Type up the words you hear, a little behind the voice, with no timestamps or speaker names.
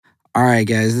All right,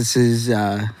 guys, this is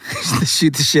the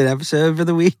Shoot the Shit episode for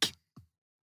the week.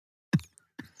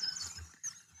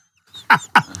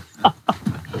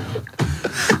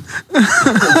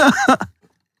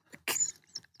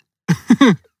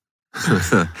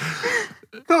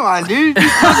 Come on, dude.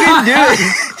 Just fucking do it.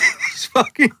 Just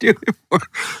fucking do it for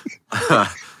me.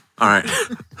 All right.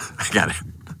 I got it.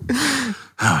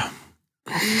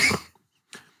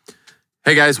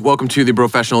 Hey, guys. Welcome to the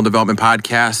Professional Development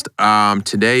Podcast.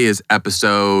 Today is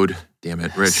episode, damn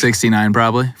it, Rich. 69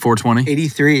 probably, 420.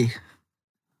 83.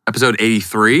 Episode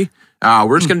 83.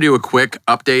 We're just going to do a quick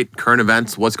update, current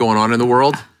events, what's going on in the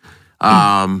world.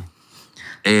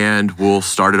 And we'll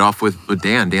start it off with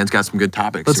Dan. Dan's got some good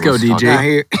topipics. Let's go, DJ. Right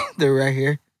here. They're right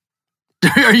here.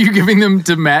 Are you giving them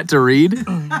to Matt to read?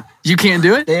 You can't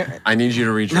do it? I need you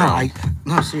to read your own.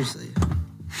 No, seriously.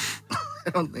 I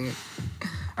don't think it.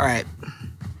 All right.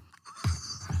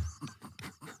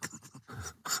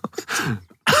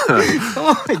 Come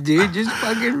on, dude. Just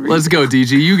fucking read. Let's go,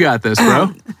 DG. You got this,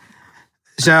 bro.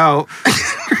 So,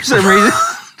 for some reason...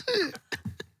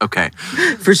 Okay.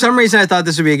 For some reason, I thought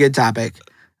this would be a good topic.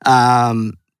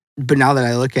 But now that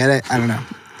I look at it, I don't know.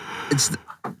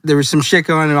 There was some shit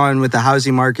going on with the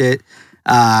housing market.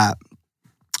 A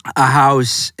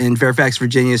house in Fairfax,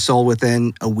 Virginia sold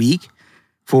within a week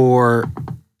for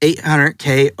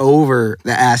 $800K over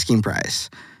the asking price.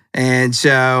 And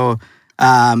so,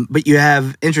 but you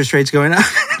have interest rates going up.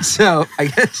 So I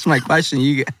guess my question to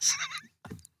you guys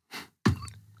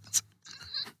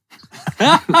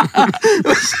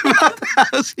was about the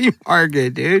housing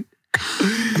market, dude.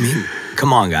 I mean,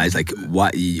 come on, guys. Like, why?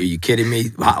 Are you kidding me?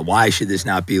 Why should this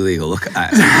not be legal? Look,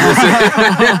 I'm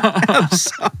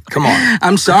sorry. Come on.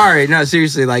 I'm sorry. No,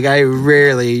 seriously. Like, I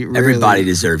rarely. Everybody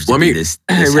deserves to be this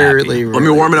rarely. happy. Let me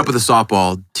warm it up with a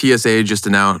softball. TSA just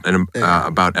announced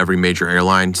about every major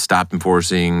airline stopped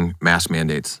enforcing mask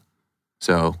mandates.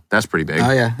 So that's pretty big.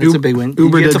 Oh yeah, it's a big win. Uber Did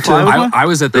you get did to fly with one? I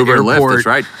was at the Uber and Lyft, airport. that's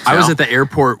right. I was Sal. at the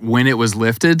airport when it was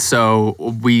lifted, so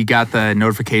we got the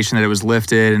notification that it was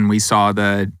lifted, and we saw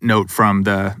the note from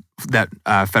that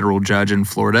federal judge in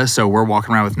Florida. So we're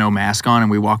walking around with no mask on,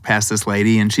 and we walk past this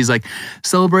lady, and she's like,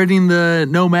 celebrating the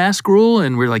no mask rule,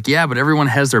 and we're like, yeah, but everyone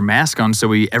has their mask on,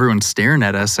 so everyone's staring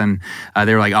at us, and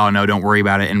they were like, oh no, don't worry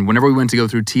about it. And whenever we went to go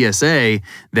through TSA,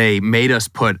 they made us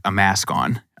put a mask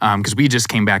on. Because we just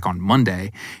came back on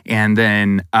Monday, and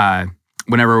then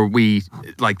whenever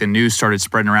the news started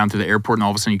spreading around through the airport, and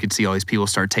all of a sudden you could see all these people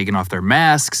start taking off their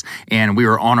masks, and we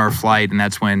were on our flight, and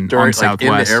that's when on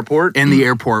Southwest, in the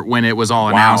airport when it was all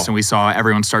announced, and we saw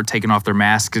everyone start taking off their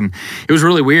masks, and it was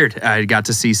really weird. I got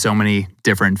to see so many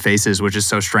different faces, which is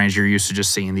so strange. You're used to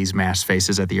just seeing these masked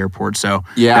faces at the airport, so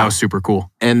yeah, that was super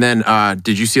cool. And then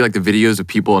did you see like the videos of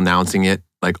people announcing it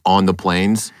like on the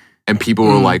planes, and people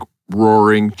were like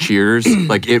roaring cheers,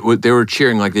 like they were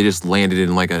cheering like they just landed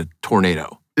in like a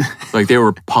tornado, like they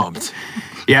were pumped.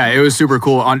 Yeah, it was super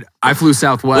cool. I flew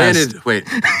Southwest.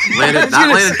 Landed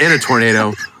in a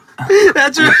tornado.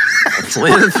 That's right.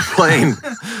 Landed the plane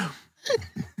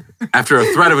after a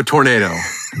threat of a tornado.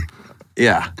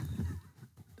 Yeah.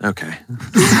 Okay.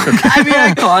 I mean,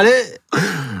 I caught it.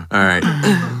 All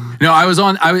right. No,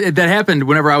 that happened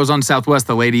whenever I was on Southwest.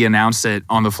 The lady announced it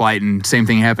on the flight, and same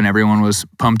thing happened. Everyone was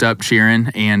pumped up, cheering,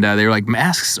 and they were like,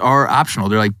 masks are optional.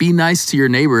 They're like, be nice to your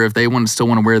neighbor if they still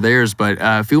want to wear theirs,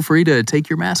 but feel free to take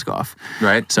your mask off.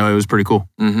 Right. So it was pretty cool.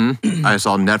 Mm-hmm. I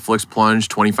saw Netflix plunge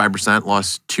 25%,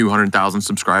 lost 200,000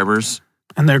 subscribers.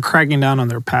 And they're cracking down on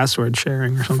their password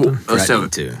sharing or something.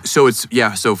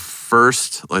 So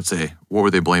first, let's say, what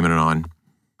were they blaming it on?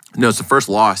 No, it's the first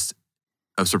loss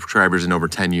of subscribers in over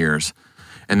 10 years.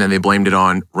 And then they blamed it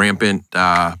on rampant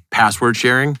password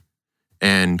sharing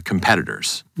and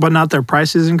competitors. But not their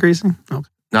prices increasing? Okay.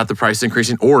 Not the price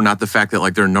increasing, or not the fact that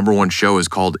like their number one show is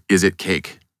called Is It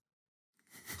Cake?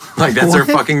 Like that's their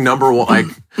fucking number one. Like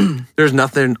there's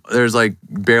like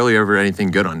barely ever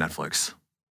anything good on Netflix.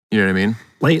 You know what I mean?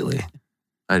 Lately.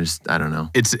 I don't know.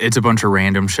 It's a bunch of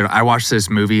random shit. I watched this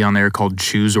movie on there called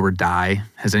Choose or Die.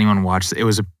 Has anyone watched it? It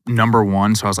was a number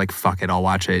one, so I was like, fuck it, I'll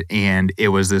watch it. And it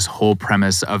was this whole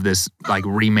premise of this like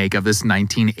remake of this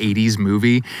 1980s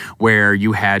movie where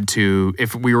you had to,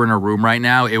 if we were in a room right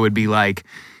now, it would be like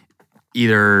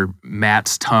either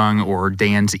Matt's tongue or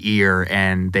Dan's ear,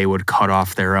 and they would cut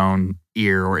off their own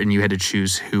ear, and you had to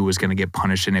choose who was going to get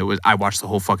punished. And I watched the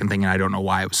whole fucking thing, and I don't know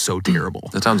why it was so terrible.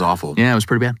 That sounds awful. Yeah, it was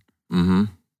pretty bad. Mm-hmm.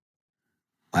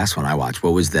 Last one I watched,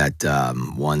 what was that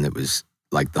one that was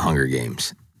like the Hunger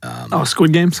Games?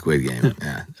 Squid Game? Squid Game,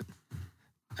 yeah.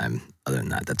 Other than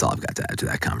that, that's all I've got to add to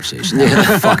that conversation. That was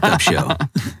a fucked up show.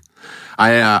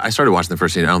 I started watching the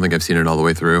first season. I don't think I've seen it all the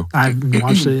way through. I haven't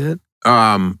watched it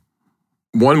yet.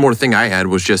 One more thing I had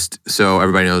was just so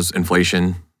everybody knows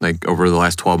inflation. Like over the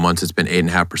last 12 months, it's been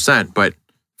 8.5%. But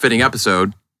fitting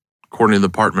episode, according to the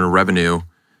Department of Revenue,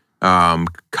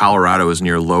 Colorado is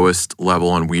near lowest level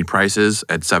on weed prices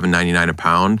at $7.99 a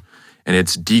pound, and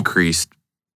it's decreased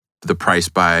the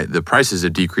prices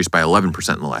have decreased by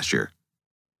 11% in the last year.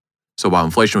 So while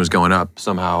inflation was going up,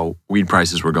 somehow weed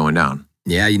prices were going down.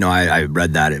 Yeah, I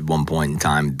read that at one point in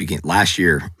time. Last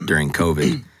year during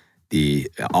COVID,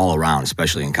 all around,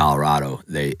 especially in Colorado,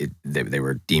 they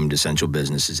were deemed essential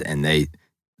businesses, and they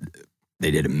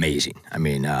did amazing. I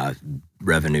mean,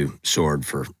 revenue soared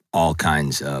for all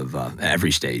kinds of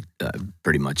every state.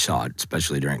 Pretty much saw it,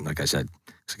 especially during, like I said,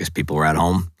 I guess people were at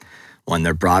home, won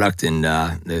their product, and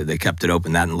they kept it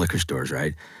open. That in liquor stores,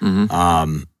 right?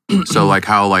 Mm-hmm. So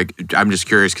I'm just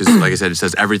curious because, like I said, it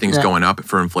says everything's going up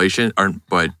for inflation,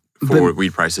 but for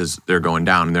weed prices, they're going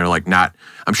down, and they're like not.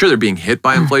 I'm sure they're being hit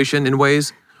by inflation in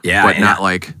ways, but not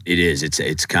like it is.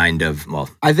 It's kind of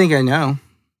I think I know.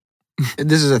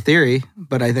 This is a theory,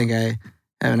 but I think I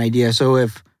have an idea. So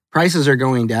if prices are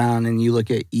going down, and you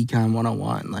look at Econ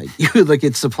 101, like you would look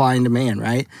at supply and demand,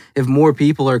 right? If more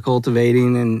people are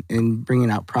cultivating and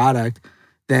bringing out product,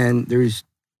 then there's,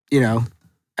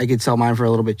 I could sell mine for a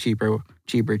little bit cheaper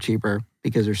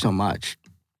because there's so much.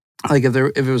 Like if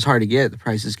it was hard to get, the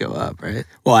prices go up, right?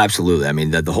 Well, absolutely. I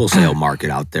mean, the wholesale market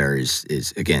out there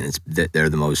is again, they're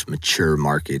the most mature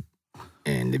market,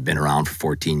 and they've been around for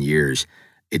 14 years.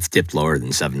 It's dipped lower than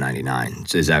 $7.99.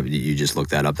 So is that, you just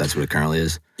looked that up? That's what it currently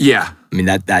is? Yeah. I mean,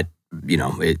 that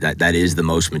is the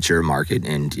most mature market,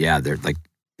 and yeah, they're like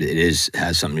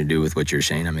has something to do with what you're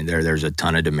saying. I mean, there's a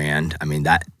ton of demand. I mean,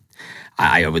 that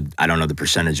I don't know the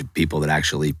percentage of people that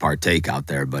actually partake out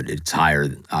there, but it's higher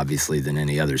obviously than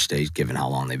any other state given how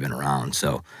long they've been around.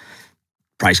 So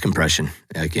price compression,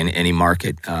 like in any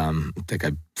market, I think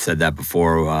I said that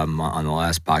before on the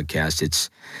last podcast.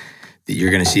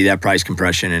 You're going to see that price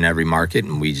compression in every market,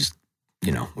 and we just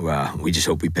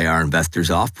hope we pay our investors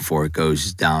off before it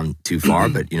goes down too far.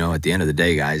 But at the end of the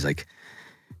day, guys, like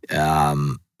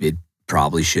it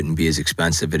probably shouldn't be as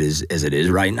expensive as it is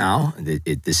right now.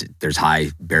 There's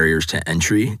high barriers to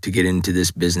entry to get into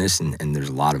this business, and there's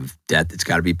a lot of debt that's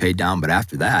got to be paid down. But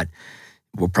after that,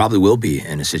 we probably will be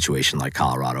in a situation like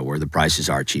Colorado where the prices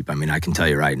are cheap. I mean, I can tell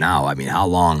you right now. I mean, how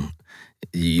long?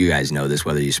 You guys know this,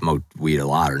 whether you smoke weed a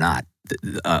lot or not.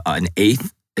 An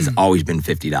eighth has always been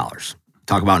 $50.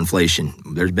 Talk about inflation.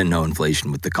 There's been no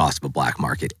inflation with the cost of a black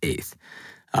market eighth.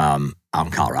 Out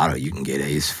in Colorado, you can get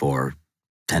eighths for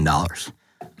 $10.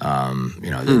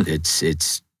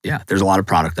 There's a lot of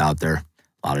product out there,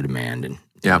 a lot of demand, and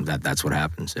that's what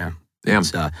happens. Yeah.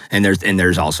 And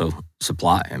there's also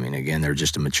supply. I mean, again, they're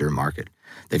just a mature market.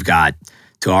 They've got,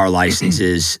 to our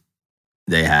licenses,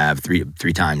 they have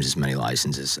three times as many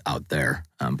licenses out there,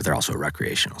 but they're also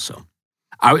recreational. So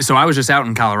I was just out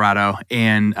in Colorado,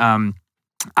 and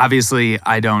obviously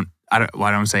I don't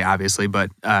say obviously,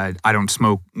 but I don't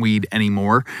smoke weed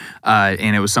anymore.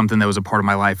 And it was something that was a part of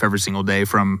my life every single day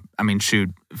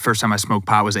first time I smoked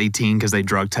pot was 18 because they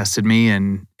drug tested me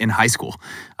in high school.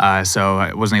 So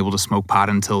I wasn't able to smoke pot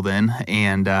until then.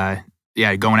 And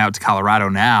going out to Colorado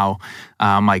now,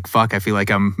 I'm like, fuck, I feel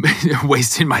like I'm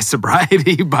wasting my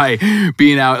sobriety by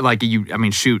being out.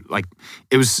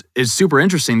 It's super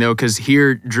interesting though, because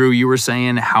here, Drew, you were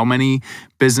saying how many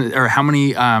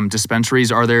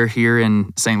dispensaries are there here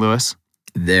in St. Louis?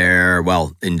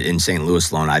 In St.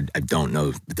 Louis alone, I don't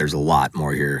know, but there's a lot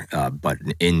more here. But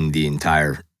in the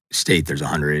entire state, there's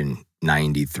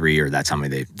 193, or that's how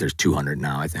many there's 200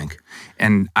 now, I think.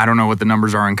 And I don't know what the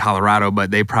numbers are in Colorado,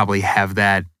 but they probably have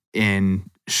that in,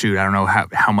 I don't know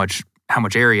how much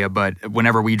area, but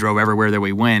whenever we drove everywhere that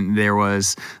we went, there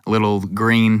was little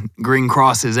green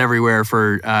crosses everywhere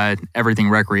for everything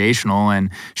recreational. And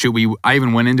I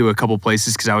even went into a couple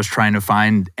places because I was trying to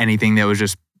find anything that was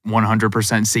just 100%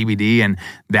 CBD, and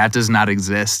that does not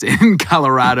exist in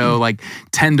Colorado. Like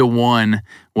 10 to 1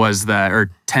 was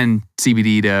 10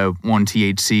 CBD to 1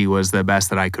 THC was the best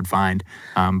that I could find.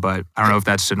 But I don't know if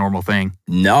that's a normal thing.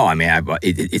 No, I mean,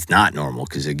 it's not normal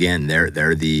because again,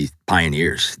 they're the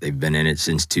pioneers. They've been in it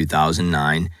since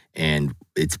 2009, and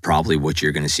it's probably what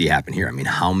you're going to see happen here. I mean,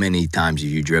 how many times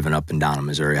have you driven up and down a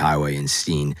Missouri highway and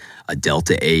seen a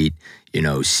Delta 8,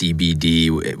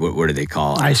 CBD, what do they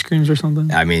call it? Ice creams or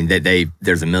something? I mean,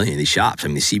 there's a million of these shops. I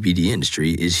mean, the CBD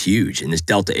industry is huge. And this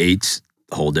Delta 8's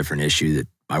a whole different issue that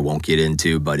I won't get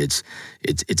into, but it's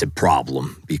a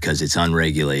problem because it's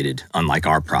unregulated, unlike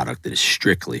our product that is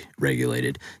strictly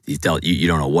regulated. These you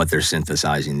don't know what they're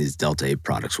synthesizing these Delta 8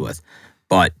 products with.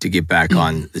 But to get back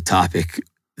on the topic,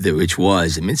 which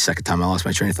was, I mean, the second time I lost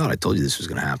my train of thought. I told you this was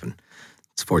going to happen.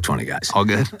 It's 420, guys. All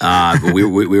good. But we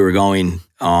were going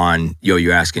on,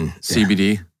 you're asking.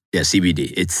 CBD? Yeah,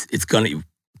 CBD. It's going to,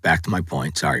 back to my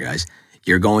point. Sorry, guys.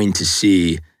 You're going to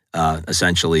see,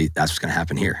 essentially, that's what's going to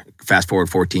happen here. Fast forward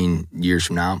 14 years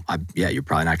from now, you're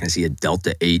probably not going to see a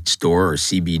Delta 8 store or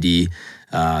CBD,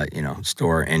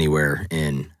 store anywhere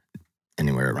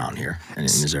around here in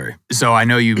Missouri. So I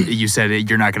know you said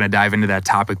you're not going to dive into that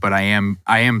topic, but I am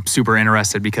super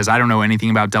interested because I don't know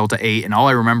anything about Delta 8, and all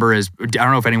I remember is, I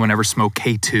don't know if anyone ever smoked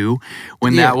K2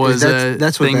 when that was a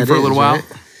thing for a little while. Right?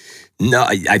 No,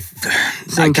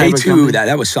 K2,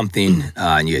 that was something,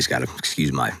 and you guys got to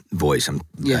excuse my voice.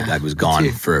 I was gone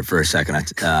for a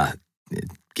second.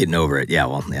 Getting over it. Yeah,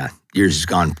 well, yeah. Yours is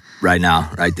gone right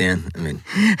now, right, Dan? I mean,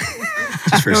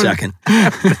 just for a second.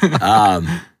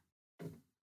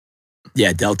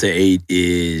 Yeah, Delta 8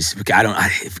 is,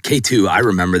 K2, I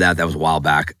remember that. That was a while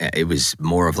back. It was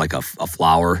more of like a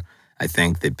flower, I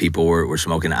think, that people were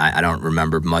smoking. I don't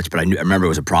remember much, but I remember it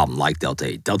was a problem like Delta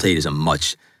 8. Delta 8 is a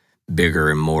much bigger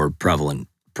and more prevalent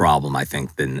problem, I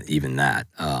think, than even that.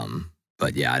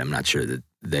 But yeah, I'm not sure that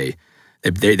they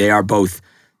are both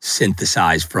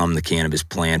synthesized from the cannabis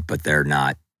plant, but they're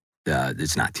not.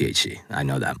 It's not THC. I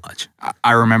know that much.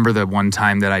 I remember the one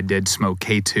time that I did smoke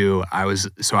K2. I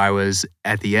was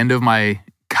at the end of my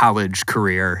college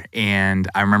career, and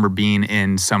I remember being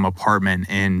in some apartment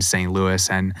in St. Louis,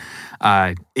 and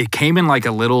it came in like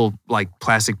a little like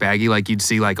plastic baggie, like you'd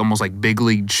see like almost like Big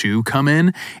League Chew come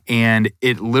in, and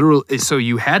it literally, so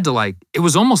you had to like, it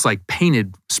was almost like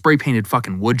spray painted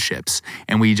fucking wood chips,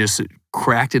 and we just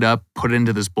cracked it up, put it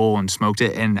into this bowl, and smoked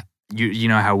it, and you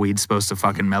know how weed's supposed to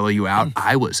fucking mellow you out.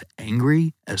 I was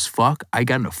angry as fuck. I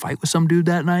got in a fight with some dude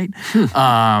that night.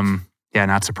 Yeah,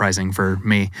 not surprising for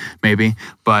me, maybe,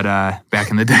 but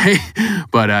back in the day.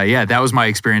 But yeah, that was my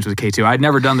experience with K2. I'd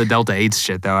never done the Delta 8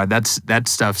 shit, though. That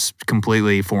stuff's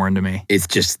completely foreign to me. It's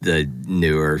just the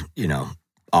newer,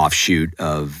 offshoot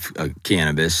of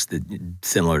cannabis,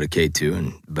 similar to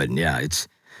K2. But yeah, it's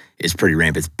pretty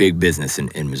rampant. It's big business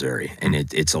in Missouri. And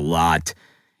it's a lot.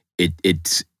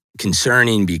 It's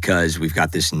concerning because we've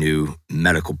got this new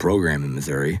medical program in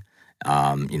Missouri.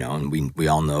 And we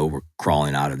all know we're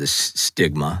crawling out of this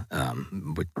stigma,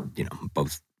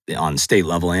 both on the state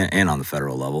level and on the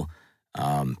federal level.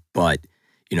 But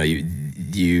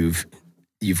you've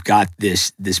got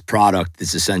this product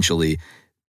that's essentially,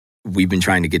 we've been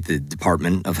trying to get the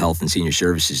Department of Health and Senior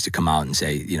Services to come out and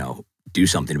say, do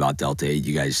something about Delta 8,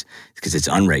 you guys, because it's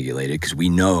unregulated, because we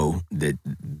know that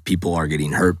people are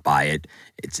getting hurt by it.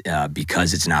 It's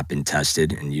because it's not been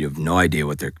tested, and you have no idea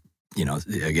what they're,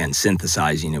 again,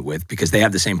 synthesizing it with, because they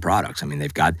have the same products. I mean,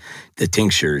 they've got the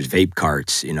tinctures, vape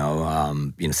carts,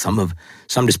 some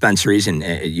dispensaries and,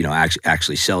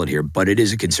 actually sell it here, but it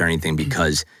is a concerning thing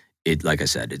because it, like I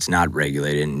said, it's not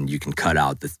regulated, and you can cut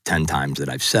out the 10 times that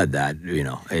I've said that,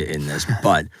 in this,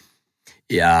 but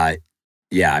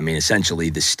yeah, I mean, essentially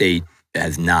the state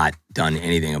has not done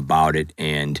anything about it,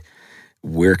 and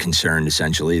we're concerned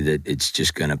essentially that it's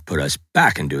just going to put us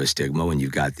back into a stigma when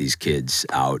you've got these kids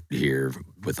out here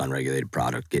with unregulated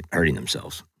product hurting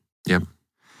themselves. Yep.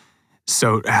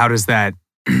 So how does that,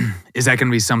 is that going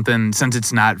to be something, since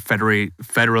it's not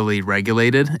federally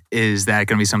regulated, is that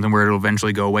going to be something where it'll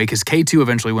eventually go away? Because K2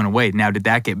 eventually went away. Now, did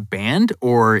that get banned,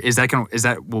 or is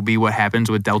that will be what happens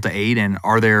with Delta 8? And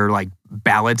are there like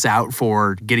ballots out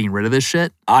for getting rid of this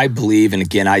shit? I believe, and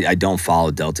again, I don't follow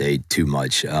Delta 8 too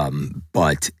much,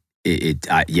 but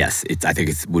yes, I think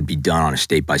it would be done on a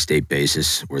state-by-state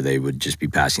basis where they would just be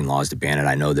passing laws to ban it.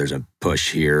 I know there's a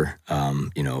push here.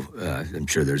 I'm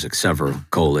sure there's several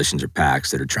coalitions or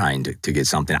PACs that are trying to get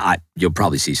something. You'll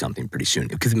probably see something pretty soon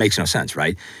because it makes no sense,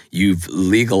 right? You've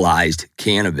legalized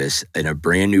cannabis in a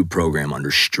brand new program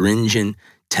under stringent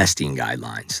testing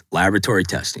guidelines, laboratory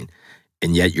testing,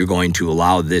 and yet you're going to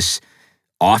allow this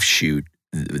offshoot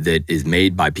that is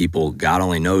made by people God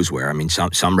only knows where. I mean,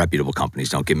 some reputable companies,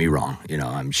 don't get me wrong.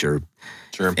 I'm sure.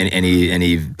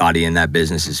 Anybody in that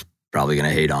business is probably going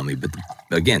to hate on me. But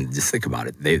again, just think about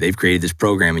it. They've created this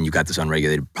program, and you've got this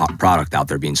unregulated product out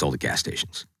there being sold at gas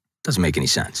stations. Doesn't make any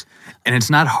sense. And it's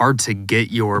not hard to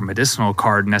get your medicinal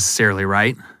card necessarily,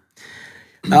 right?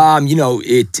 There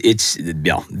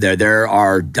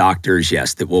are doctors,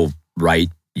 yes, that will write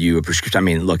you a prescription. I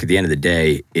mean, look, at the end of the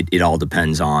day, it all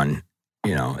depends on,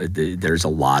 there's a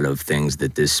lot of things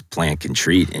that this plant can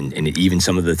treat, and even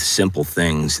some of the simple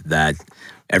things that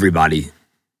everybody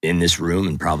in this room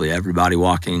and probably everybody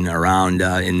walking around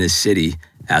in this city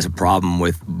has a problem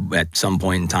with at some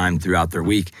point in time throughout their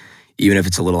week, even if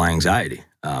it's a little anxiety.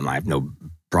 I have no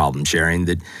problem sharing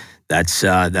that. That's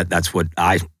what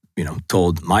I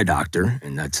told my doctor,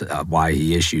 and that's why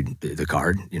he issued the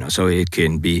card. So it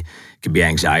can be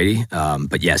anxiety,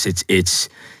 but yes,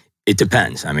 it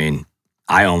depends. I mean,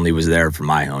 I only was there for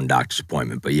my own doctor's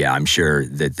appointment, but yeah, I'm sure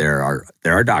that there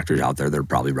are doctors out there that are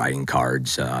probably writing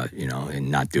cards,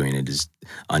 and not doing it as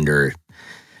under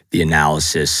the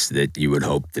analysis that you would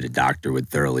hope that a doctor would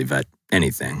thoroughly vet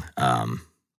anything.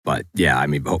 But yeah, I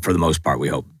mean, for the most part, we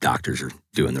hope doctors are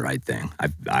doing the right thing.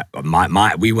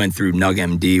 We went through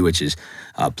NugMD, which is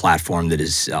a platform that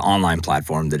is online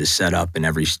platform that is set up in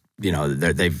every,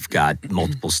 they've got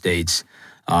multiple states.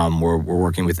 We're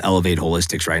working with Elevate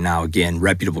Holistics right now. Again,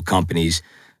 reputable companies.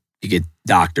 You get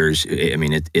doctors. I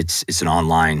mean, it's an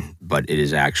online, but it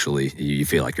is actually, you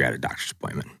feel like you're at a doctor's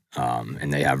appointment.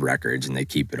 And they have records and they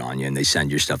keep it on you and they send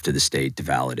your stuff to the state to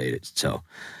validate it. So,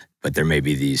 but there may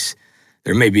be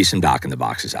some doc in the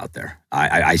boxes out there.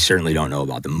 I certainly don't know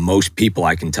about them. Most people,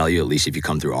 I can tell you, at least if you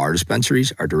come through our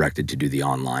dispensaries, are directed to do the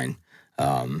online,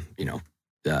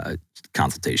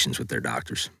 consultations with their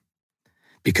doctors.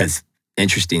 Because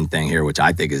interesting thing here, which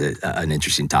I think is an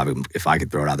interesting topic, if I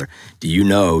could throw it out there. Do you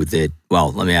know that,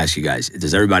 well, let me ask you guys,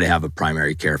 does everybody have a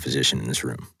primary care physician in this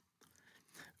room?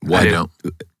 I don't.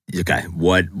 Okay.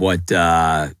 What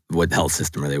health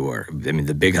system are they with? I mean,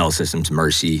 the big health systems,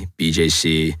 Mercy,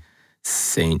 BJC,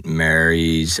 St.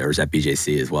 Mary's, or is that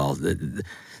BJC as well?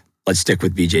 Let's stick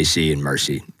with BJC and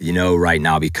Mercy. Right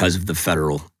now, because of the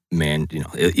federal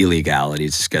illegality,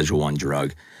 it's a Schedule I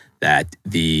drug, that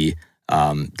the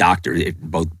doctor,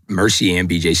 both Mercy and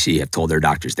BJC, have told their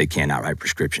doctors they cannot write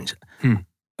prescriptions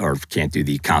or can't do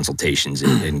the consultations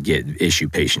and issue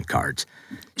patient cards.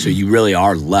 So you really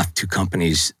are left to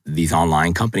companies, these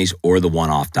online companies, or the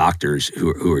one-off doctors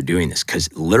who are doing this.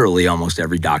 Because literally almost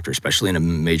every doctor, especially in a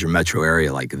major metro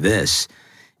area like this,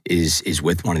 is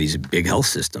with one of these big health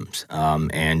systems.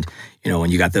 And when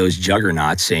you got those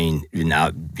juggernauts saying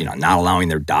not allowing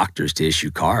their doctors to issue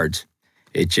cards,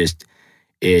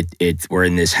 we're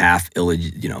in this half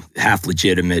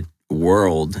legitimate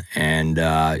world, and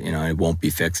it won't be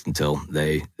fixed until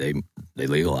they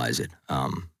legalize it.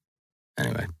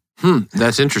 Anyway.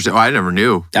 That's interesting. Oh, I never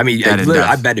knew. I mean,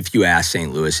 I bet if you ask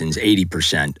St. Louisans,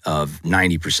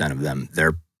 90% of them,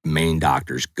 their main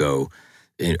doctors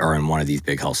are in one of these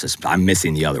big health systems. I'm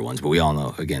missing the other ones, but we all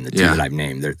know, again, the two that I've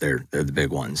named, they're the big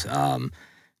ones. And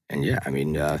yeah, I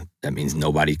mean, that means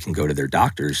nobody can go to their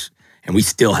doctors. And we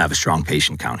still have a strong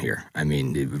patient count here. I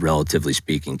mean, relatively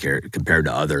speaking, compared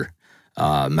to other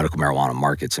medical marijuana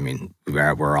markets, I mean,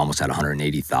 we're almost at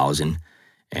 180,000.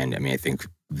 And I mean, I think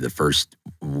the first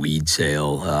weed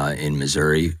sale in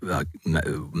Missouri,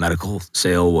 medical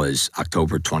sale, was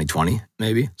October 2020,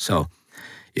 maybe. So,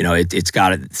 it's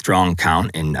got a strong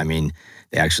count. And I mean,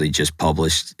 they actually just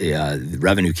published, the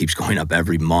revenue keeps going up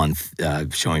every month,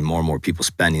 showing more and more people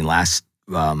spending. Last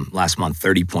month,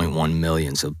 30.1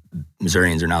 million. So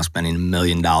Missourians are now spending $1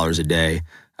 million a day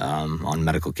on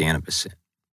medical cannabis.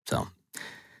 So.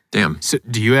 Damn. So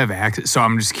do you have access? So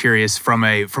I'm just curious, from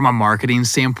a marketing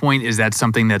standpoint, is that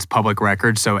something that's public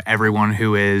record? So everyone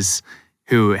who has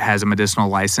a medicinal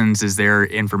license, is their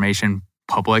information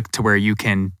public to where you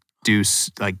can do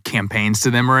like campaigns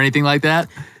to them or anything like that?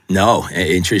 No.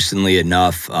 Interestingly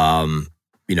enough, I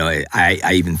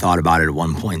even thought about it at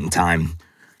one point in time,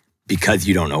 because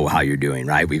you don't know how you're doing,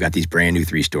 right? We've got these brand new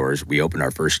 3 stores. We opened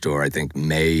our first store, I think,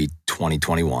 May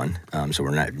 2021. So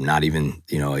we're not even,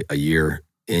 a year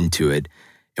into it,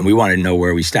 and we wanted to know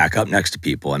where we stack up next to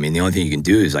people. I mean, the only thing you can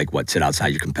do is sit outside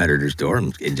your competitor's door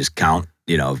and just count,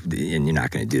 and you're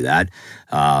not going to do that.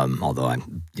 Although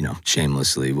I'm,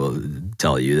 shamelessly will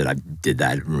tell you that I did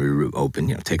that when we were open,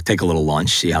 take a little lunch,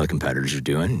 see how the competitors are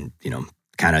doing,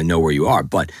 kind of know where you are.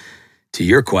 But to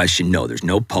your question, no, there's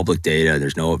no public data.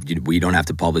 We don't have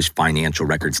to publish financial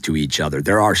records to each other.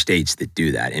 There are states that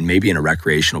do that. And maybe in a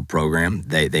recreational program,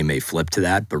 they may flip to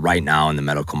that. But right now in the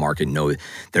medical market, no,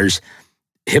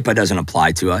 HIPAA doesn't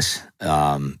apply to us.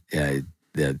 The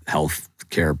Health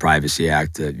Care Privacy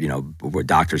Act, where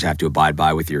doctors have to abide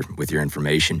by with your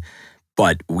information.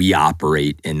 But we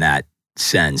operate in that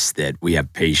sense that we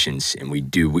have patients and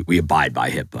we abide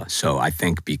by HIPAA. So I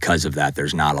think because of that,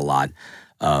 there's not a lot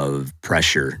of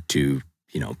pressure to,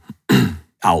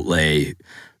 outlay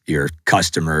your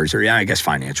customers, or I guess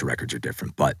financial records are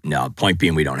different. But no, point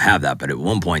being, we don't have that. But at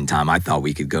one point in time, I thought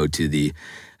we could go to the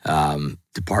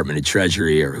Department of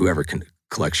Treasury or whoever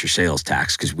collects your sales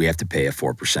tax, because we have to pay a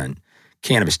 4%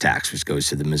 cannabis tax, which goes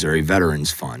to the Missouri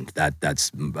Veterans Fund.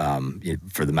 That's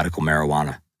for the medical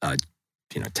marijuana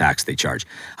tax they charge.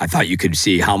 I thought you could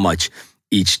see how much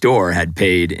each store had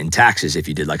paid in taxes if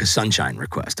you did like a sunshine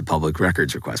request, a public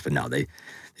records request. But no, they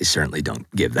certainly don't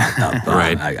give that up.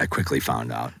 Right. I quickly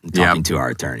found out talking to our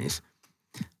attorneys.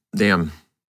 Damn.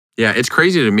 Yeah, it's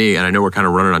crazy to me, and I know we're kind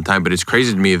of running on time, but it's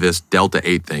crazy to me, this Delta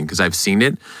 8 thing, because I've seen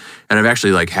it, and I've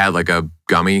actually like had like a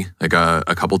gummy, like a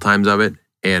couple times of it,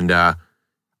 and I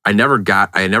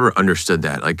never understood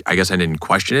that. Like, I guess I didn't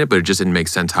question it, but it just didn't make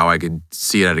sense how I could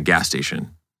see it at a gas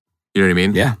station. You know what I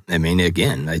mean? Yeah, I mean,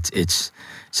 again, it's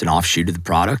an offshoot of the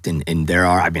product, and there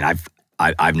are. I mean,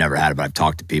 I've never had it, but I've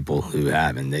talked to people who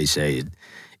have, and they say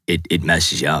it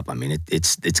messes you up. I mean,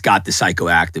 it's got the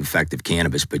psychoactive effect of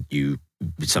cannabis, but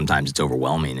sometimes it's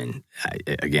overwhelming, and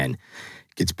again,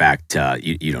 it gets back to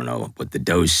you don't know what the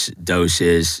dose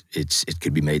is. It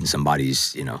could be made in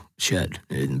somebody's shed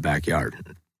in the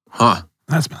backyard. Huh?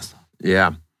 That's messed up.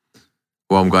 Yeah.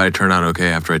 Well, I'm glad it turned out okay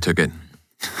after I took it.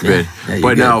 Yeah,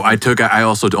 But no, I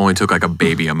also only took like a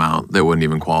baby amount that wouldn't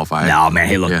even qualify. No, man.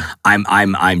 Hey, look, Yeah. I'm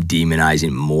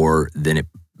demonizing more than it,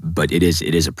 but it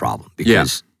is a problem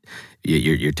because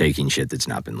you're taking shit that's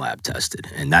not been lab tested,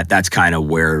 and that's kind of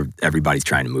where everybody's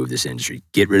trying to move this industry.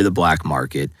 Get rid of the black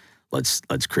market. Let's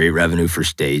create revenue for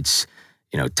states.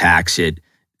 Tax it.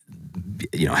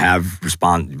 Have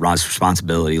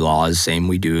responsibility laws. Same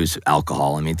we do as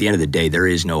alcohol. I mean, at the end of the day, there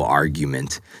is no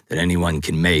argument that anyone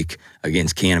can make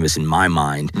against cannabis in my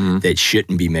mind that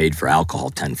shouldn't be made for alcohol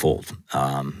tenfold.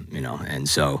 And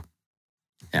so,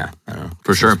 yeah, I don't know.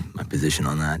 For sure. That's my position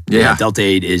on that. Yeah. Delta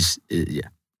 8 is.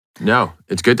 No,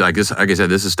 it's good. Like I said,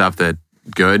 this is stuff that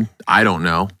good. I don't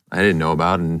know. I didn't know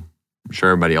about, and I'm sure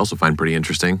everybody else will find pretty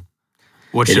interesting.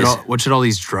 What should all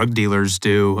these drug dealers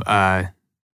do?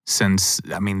 Since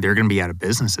they're going to be out of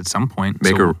business at some point.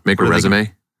 Make a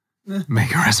resume.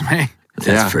 Make a resume.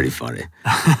 That's pretty funny.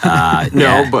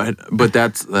 No, but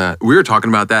that's we were talking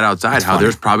about that outside. That's how funny.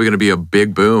 there's probably going to be a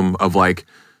big boom of like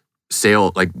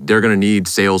sale. Like they're going to need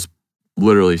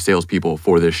literally salespeople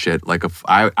for this shit. Like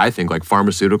I think like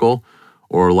pharmaceutical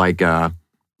or like what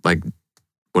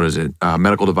is it?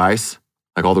 Medical device.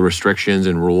 Like all the restrictions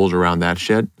and rules around that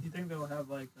shit. Do you think they'll have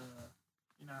like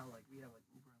like we have like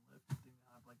Uber and Lyft? Do you think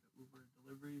they'll have like the Uber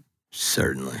delivery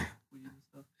Certainly. weed and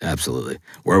stuff? Absolutely.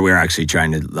 We're actually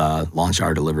trying to launch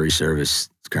our delivery service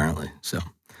currently. So,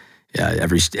 yeah,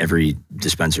 every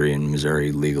dispensary in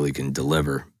Missouri legally can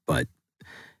deliver, but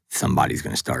somebody's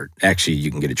going to start. Actually, you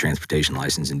can get a transportation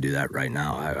license and do that right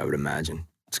now. I would imagine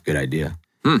it's a good idea.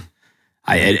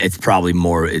 It's probably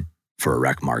more for a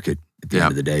rec market at the end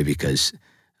of the day because,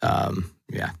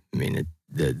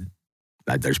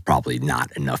 there's probably not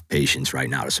enough patients right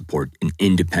now to support an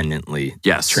independently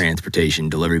transportation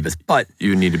delivery. But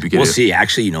you need to be getting. We'll see.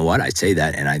 Actually, you know what? I say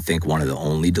that, and I think one of the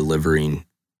only delivering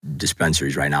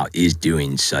dispensaries right now is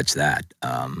doing such that.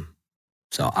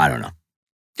 So I don't know.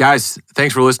 Guys,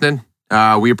 thanks for listening.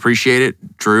 We appreciate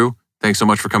it. Drew, thanks so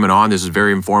much for coming on. This is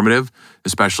very informative,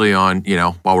 especially on,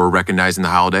 while we're recognizing the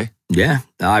holiday. Yeah,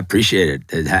 I appreciate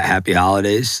it. Happy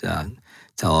holidays.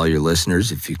 Tell all your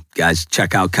listeners, if you guys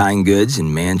check out Kind Goods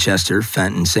in Manchester,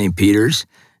 Fenton, St. Peters,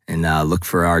 and look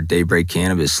for our Daybreak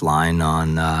Cannabis line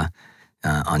on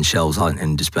shelves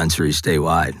in dispensaries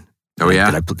statewide. Oh,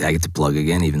 yeah? Did I get to plug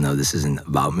again, even though this isn't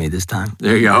about me this time?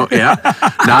 There you go. Yeah.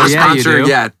 Not a sponsor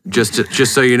yet.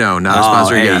 Just so you know, not a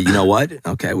sponsor yet. You know what?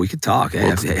 Okay, we could talk.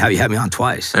 Have you had me on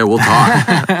twice? Hey, we'll talk.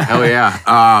 Hell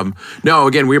yeah. No,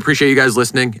 again, we appreciate you guys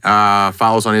listening.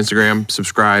 Follow us on Instagram,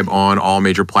 subscribe on all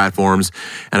major platforms.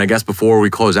 And I guess before we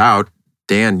close out,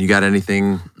 Dan, you got any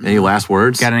last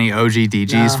words? Got any OG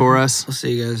DGs for us? We'll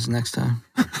see you guys next time.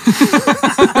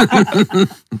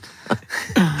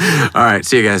 All right.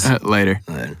 See you guys. Later.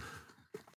 Later.